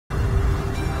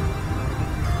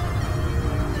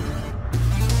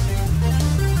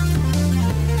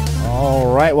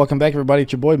Alright, welcome back everybody.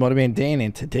 It's your boy Motoman Dan,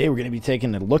 and today we're going to be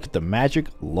taking a look at the magic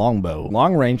longbow.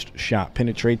 Long-ranged shot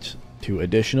penetrates to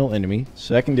additional enemy.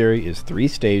 Secondary is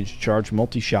 3-stage charge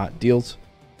multi-shot, deals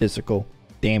physical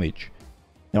damage.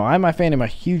 Now I'm a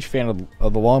huge fan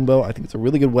of the longbow. I think it's a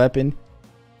really good weapon.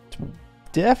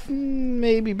 It's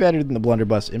maybe better than the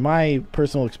blunderbuss. In my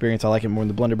personal experience, I like it more than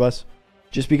the blunderbuss,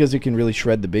 just because it can really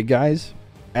shred the big guys.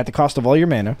 At the cost of all your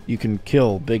mana, you can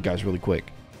kill big guys really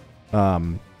quick.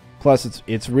 Plus,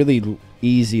 it's really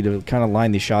easy to kind of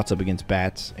line these shots up against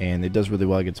bats, and it does really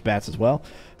well against bats as well.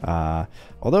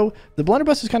 Although, the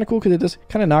blunderbuss is kind of cool because it does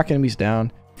kind of knock enemies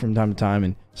down from time to time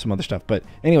and some other stuff. But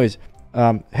anyways,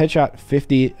 headshot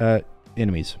 50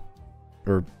 enemies.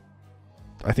 Or,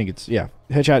 I think it's, yeah,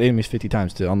 headshot enemies 50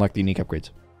 times to unlock the unique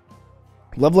upgrades.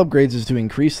 Level upgrades is to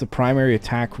increase the primary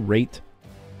attack rate.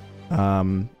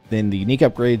 Then the unique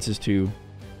upgrades is to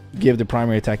give the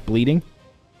primary attack bleeding.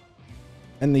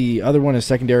 And the other one is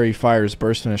secondary fires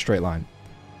burst in a straight line.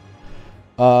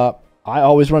 I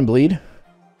always run bleed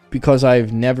because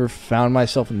I've never found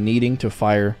myself needing to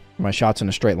fire my shots in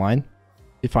a straight line.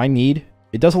 If I need,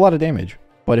 it does a lot of damage.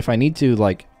 But if I need to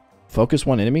like focus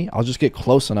one enemy, I'll just get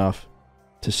close enough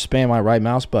to spam my right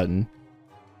mouse button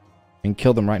and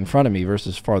kill them right in front of me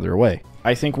versus farther away.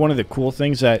 I think one of the cool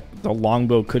things that the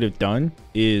longbow could have done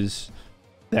is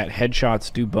that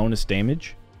headshots do bonus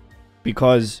damage,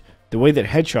 because the way that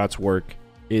headshots work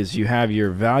is you have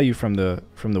your value from the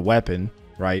weapon,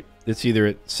 right? It's either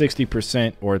at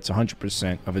 60% or it's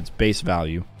 100% of its base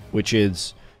value, which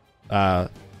is the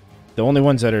only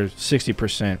ones that are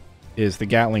 60% is the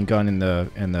Gatling gun and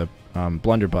the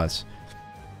blunderbuss.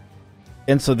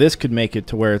 And so this could make it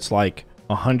to where it's like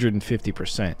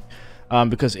 150%,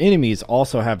 because enemies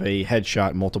also have a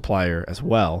headshot multiplier as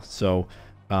well. So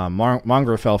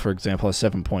Mongrel, for example, has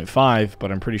 7.5,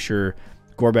 but I'm pretty sure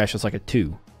Gorbash is like a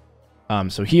 2.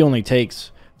 So he only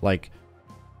takes like,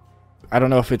 I don't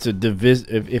know if it's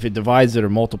if it divides it or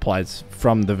multiplies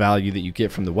from the value that you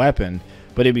get from the weapon,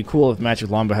 but it'd be cool if Magic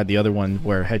Longbow had the other one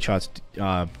where headshots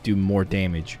do more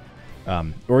damage,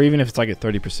 or even if it's like a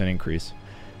 30% increase.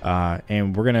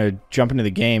 And we're gonna jump into the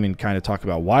game and kind of talk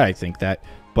about why I think that.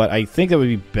 But I think that would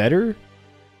be better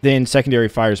than secondary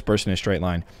fires burst in a straight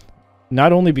line.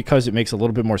 Not only because it makes a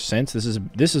little bit more sense. This is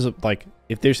like,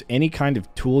 if there's any kind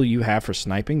of tool you have for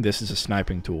sniping, this is a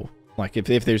sniping tool. Like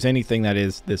if there's anything that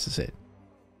is, this is it.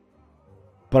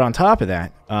 But on top of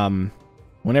that,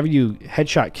 whenever you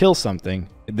headshot kill something,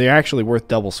 they're actually worth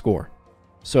double score.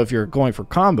 So if you're going for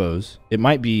combos, it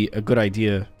might be a good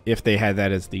idea if they had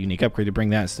that as the unique upgrade to bring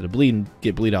that instead of bleed and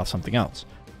get bleed off something else.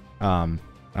 I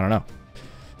don't know.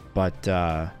 But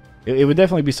it would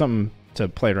definitely be something to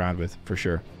play around with for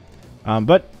sure.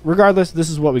 But regardless, this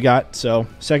is what we got. So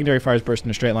secondary fires burst in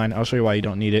a straight line. I'll show you why you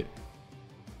don't need it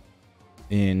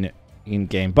in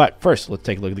game. But first, let's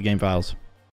take a look at the game files.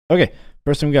 Okay,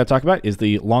 first thing we got to talk about is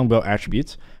the longbow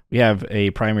attributes. We have a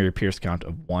primary pierce count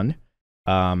of 1.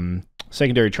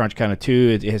 Secondary charge count of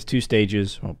 2. It has 2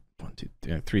 stages. Well, 1,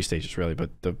 2, 3 stages really,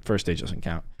 but the first stage doesn't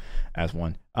count as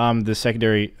 1. The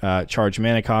secondary charge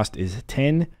mana cost is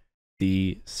 10.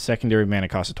 The secondary mana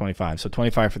cost is 25. So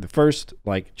 25 for the first,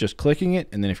 like just clicking it,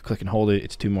 and then if you click and hold it,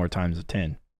 it's 2 more times the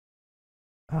 10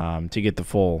 to get the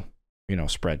full,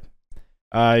 spread.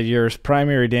 Your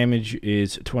primary damage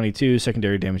is 22.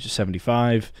 Secondary damage is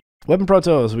 75. Weapon pro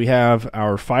tools, we have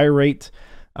our fire rate,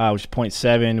 which is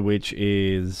 0.7, which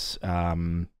is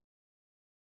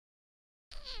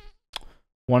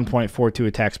 1.42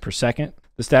 attacks per second.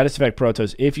 The status effect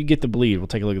protos, if you get the bleed, we'll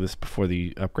take a look at this before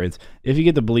the upgrades. If you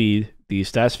get the bleed, the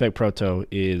status effect proto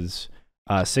is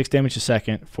 6 damage a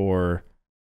second for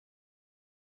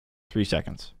 3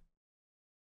 seconds.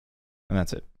 And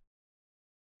that's it.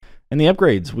 And the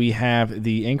upgrades, we have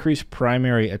the increased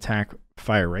primary attack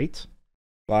fire rate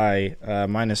by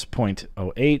minus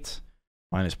 0.08,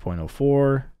 minus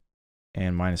 0.04,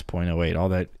 and minus 0.08. All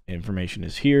that information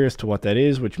is here as to what that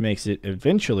is, which makes it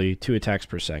eventually 2 attacks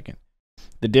per second.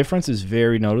 The difference is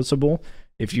very noticeable.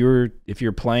 If you're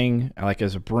playing like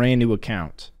as a brand new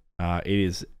account, it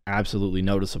is absolutely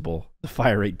noticeable, the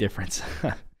fire rate difference.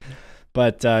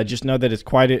 But just know that it's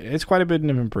quite a bit of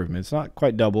an improvement. It's not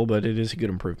quite double, but it is a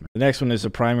good improvement. The next one is the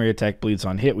primary attack bleeds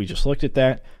on hit. We just looked at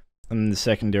that. And then the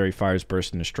secondary fires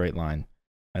burst in a straight line.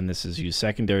 And this is use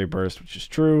secondary burst, which is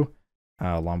true.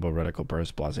 Longbow reticle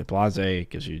burst, blase blase,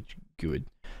 gives you good.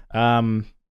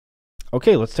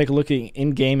 Okay, let's take a look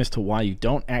in-game as to why you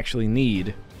don't actually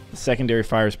need the secondary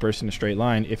fires burst in a straight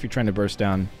line if you're trying to burst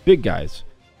down big guys.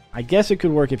 I guess it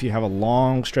could work if you have a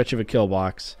long stretch of a kill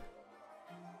box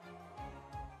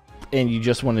and you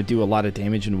just want to do a lot of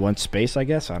damage in one space, I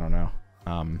guess. I don't know.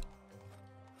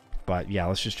 But yeah,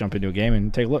 let's just jump into a game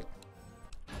and take a look.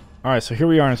 Alright, so here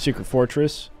we are in Secret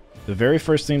Fortress. The very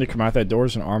first thing to come out that door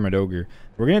is an armored ogre.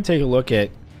 We're going to take a look at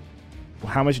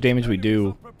how much damage we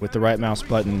do with the right mouse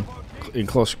button in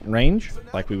close range,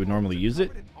 like we would normally use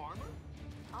it.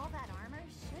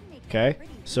 Okay,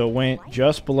 so it went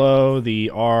just below the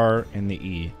R and the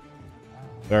E.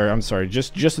 Or, I'm sorry,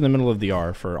 just in the middle of the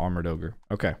R for armored ogre.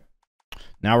 Okay.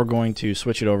 Now we're going to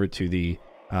switch it over to the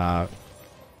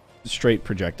straight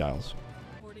projectiles.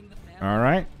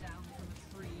 Alright.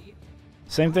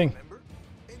 Same thing.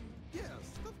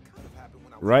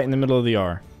 Right in the middle of the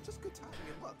R.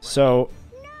 So,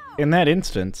 in that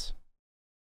instance,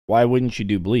 why wouldn't you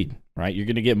do bleed, right? You're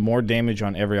going to get more damage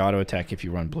on every auto attack if you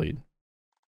run bleed.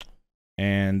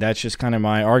 And that's just kind of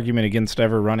my argument against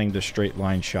ever running the straight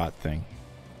line shot thing.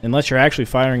 Unless you're actually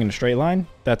firing in a straight line,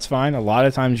 that's fine. A lot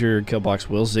of times your kill box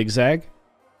will zigzag.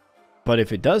 But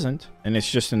if it doesn't, and it's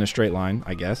just in a straight line,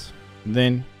 I guess,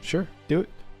 then sure, do it.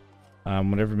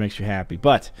 Whatever makes you happy.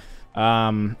 But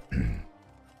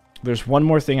there's one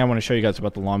more thing I want to show you guys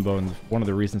about the Longbow, and one of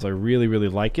the reasons I really, really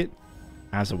like it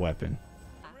as a weapon.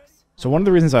 So one of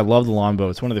the reasons I love the Longbow,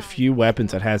 it's one of the few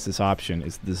weapons that has this option,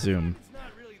 is the zoom.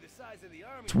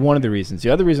 It's one of the reasons. The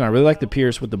other reason I really like the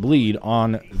pierce with the bleed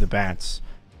on the bats,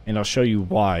 and I'll show you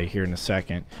why here in a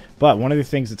second. But one of the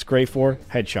things it's great for,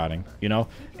 headshotting, you know?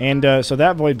 And so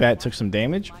that void bat took some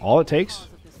damage. All it takes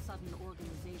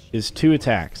is 2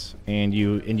 attacks, and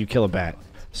you kill a bat.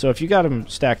 So if you got them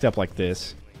stacked up like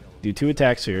this, do 2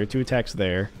 attacks here, 2 attacks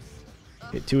there,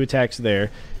 hit 2 attacks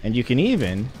there, and you can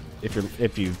even,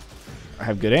 if you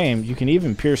have good aim, you can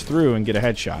even pierce through and get a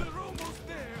headshot.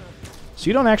 So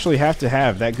you don't actually have to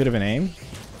have that good of an aim.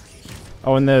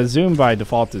 Oh, and the zoom by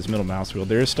default is middle mouse wheel.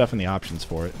 There is stuff in the options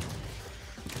for it.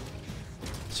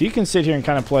 So you can sit here and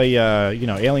kind of play, you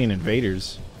know, alien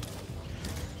invaders.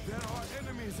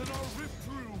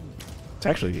 It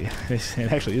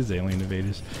actually is alien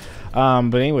invaders.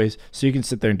 But anyways, so you can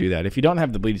sit there and do that. If you don't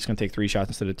have the bleed, it's going to take 3 shots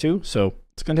instead of 2. So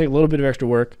it's going to take a little bit of extra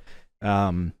work.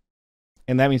 And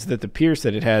that means that the pierce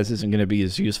that it has isn't going to be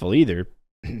as useful either,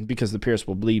 because the pierce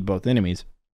will bleed both enemies.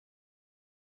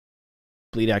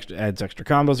 Bleed adds extra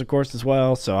combos, of course, as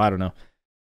well. So I don't know.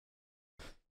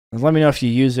 Let me know if you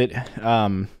use it.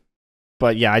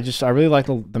 But yeah, I really like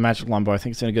the Magic Longbow. I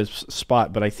think it's in a good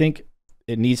spot, but I think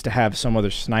it needs to have some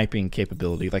other sniping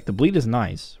capability. Like the bleed is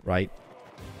nice, right?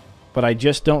 But I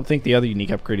just don't think the other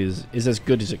unique upgrade is as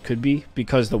good as it could be,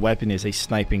 because the weapon is a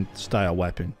sniping style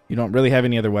weapon. You don't really have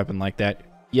any other weapon like that.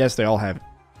 Yes, they all have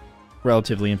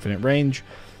relatively infinite range,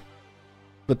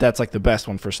 but that's like the best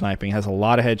one for sniping. It has a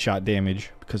lot of headshot damage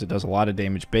because it does a lot of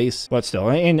damage base, but still.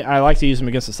 And I like to use them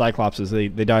against the Cyclopses.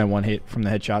 They die in 1 hit from the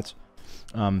headshots.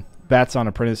 Bats on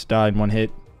Apprentice die in 1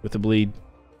 hit with the bleed.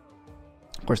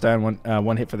 Of course, die in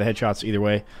one hit for the headshots either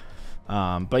way.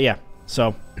 But yeah,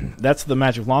 so that's the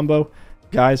Magic Longbow.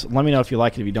 Guys, let me know if you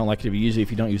like it, if you don't like it, if you use it,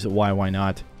 if you don't use it, why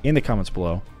not, in the comments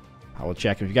below. I will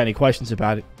check. If you got any questions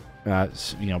about it,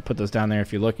 you know, put those down there.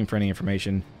 If you're looking for any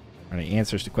information or any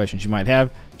answers to questions you might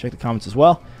have, check the comments as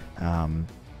well. And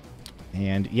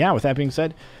yeah, with that being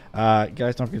said,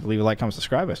 guys, don't forget to leave a like, comment,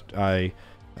 subscribe. I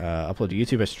upload to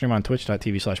YouTube. I stream on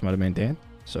twitch.tv/MotomanDan.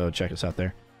 So check us out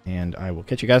there. And I will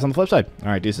catch you guys on the flip side. All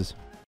right, deuces.